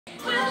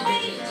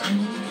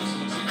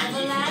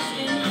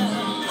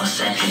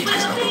Sen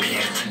hittills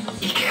kopiert.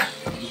 Ikke.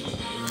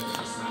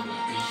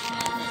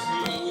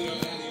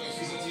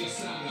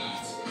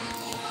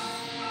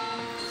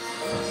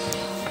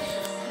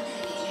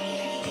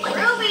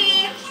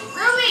 Ruby!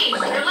 Ruby!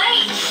 You're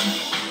late!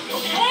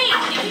 Hey,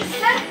 give me a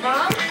sec,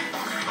 Mom.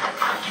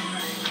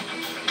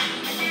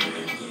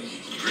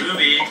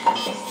 Ruby.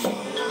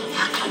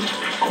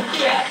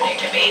 You happening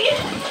to me?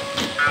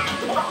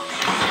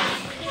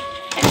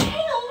 A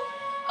tail?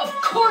 Of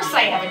course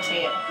I have a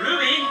tail.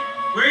 Ruby,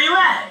 where are you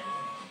at?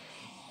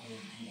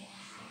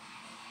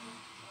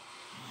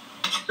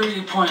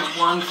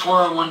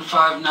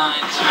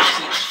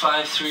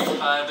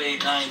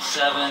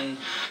 3.141592653587.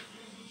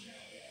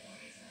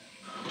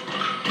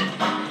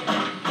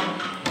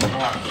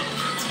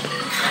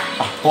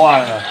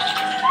坏了。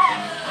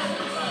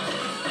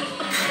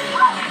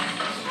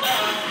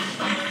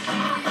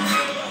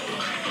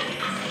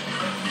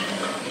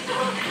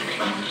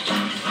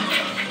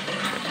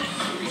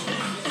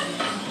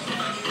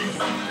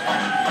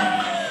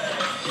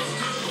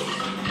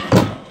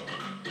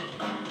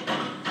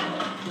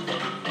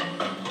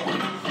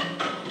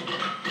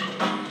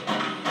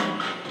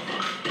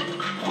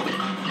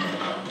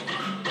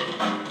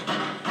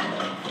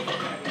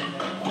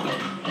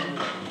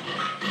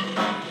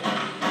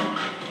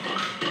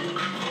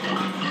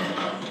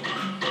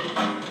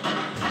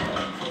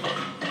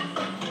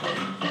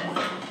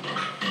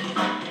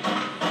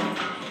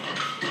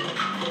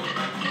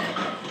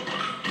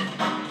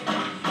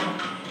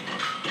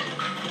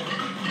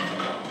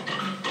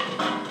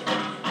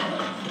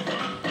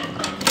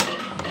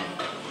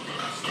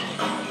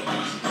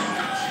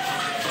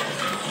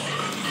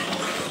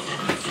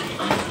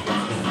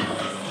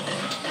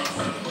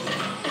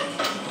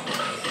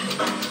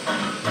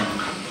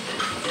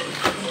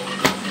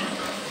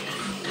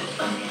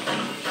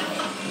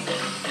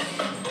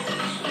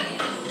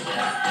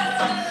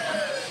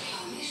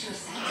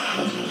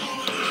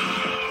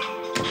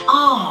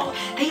Oh,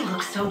 they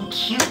look so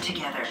cute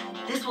together.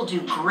 This will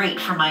do great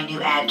for my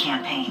new ad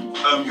campaign.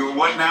 You're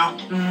what now?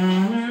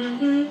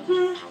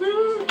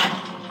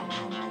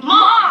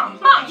 Mom!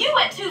 Mom, you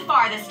went too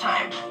far this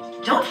time.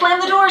 Don't slam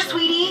the door,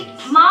 sweetie.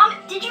 Mom,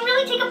 did you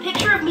really take a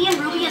picture of me and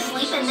Ruby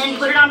asleep and then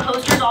put it on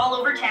posters all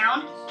over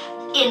town?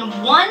 In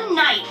one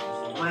night.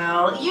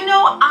 Well, you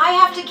know, I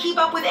have to keep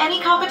up with any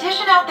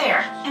competition out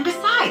there. And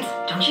besides,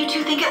 don't you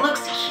two think it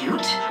looks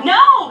cute?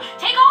 No!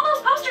 Take all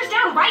those posters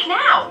down right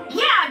now!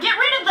 Yeah, get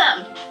rid of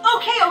them.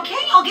 Okay,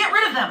 I'll get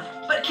rid of them.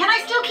 But can I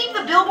still keep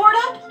the billboard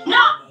up? No.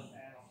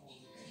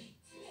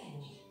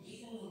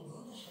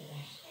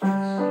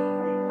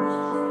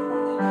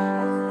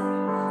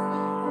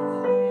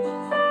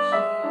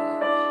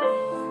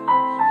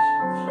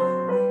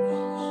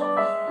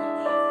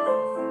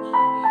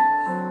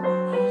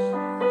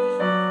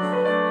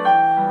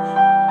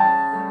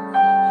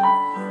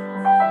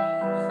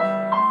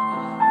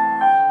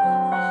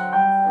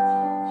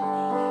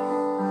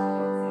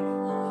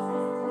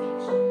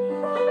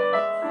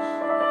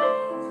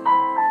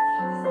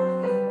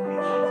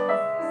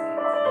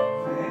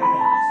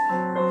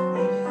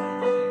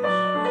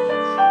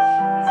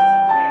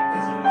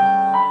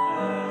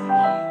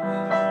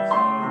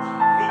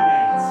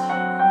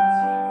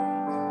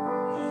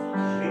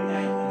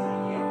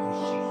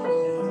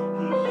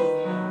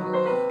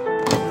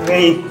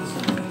 Three,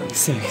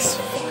 6.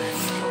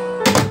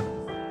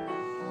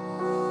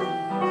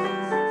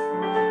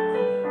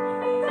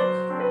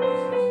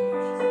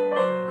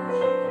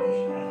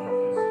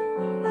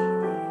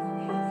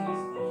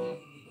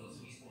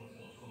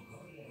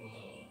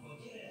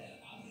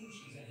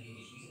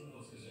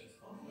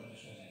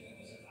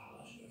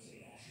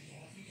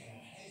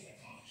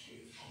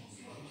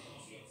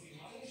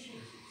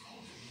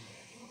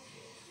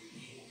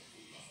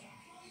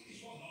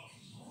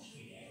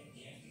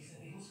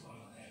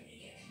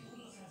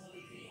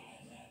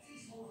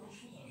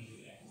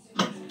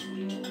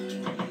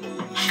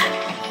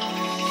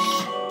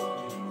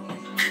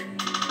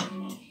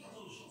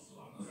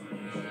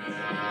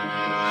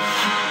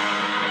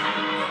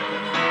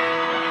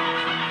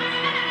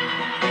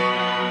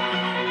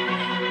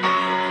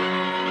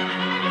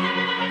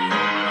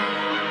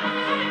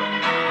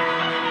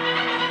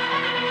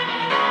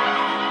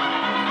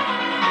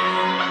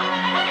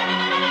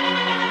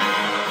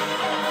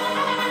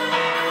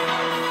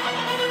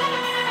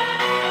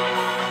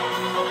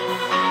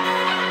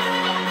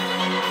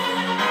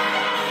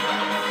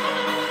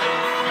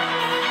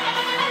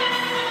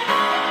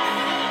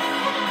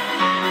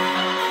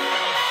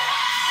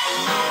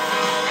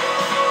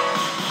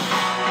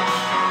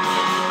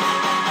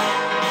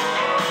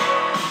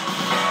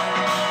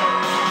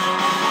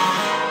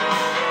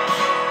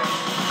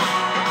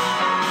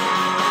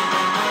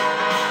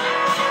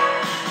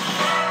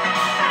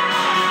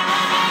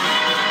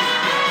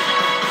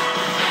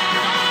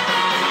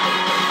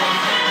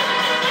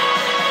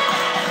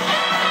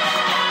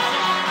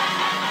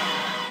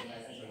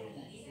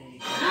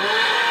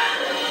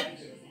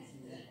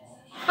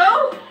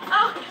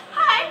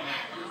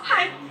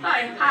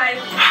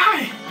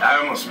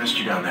 missed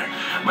you down there.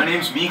 My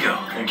name's Miko.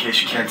 In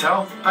case you can't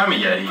tell, I'm a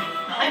Yeti.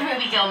 I'm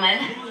Ruby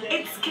Gillman.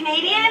 It's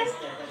Canadian,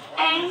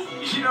 eh?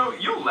 You know,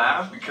 you'll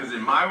laugh because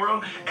in my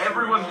world,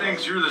 everyone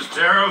thinks you're this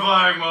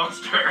terrifying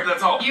monster.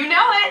 That's all. You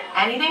know it.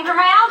 Anything for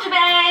my algebra.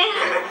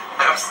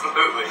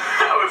 Absolutely.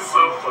 That was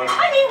so funny.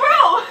 I mean,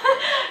 bro.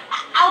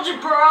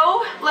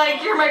 Algebro.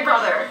 Like, you're my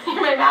brother.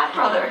 You're my math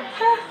brother.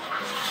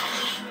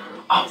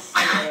 Oh,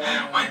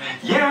 what?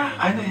 Yeah,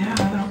 I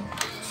know.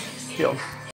 Yo.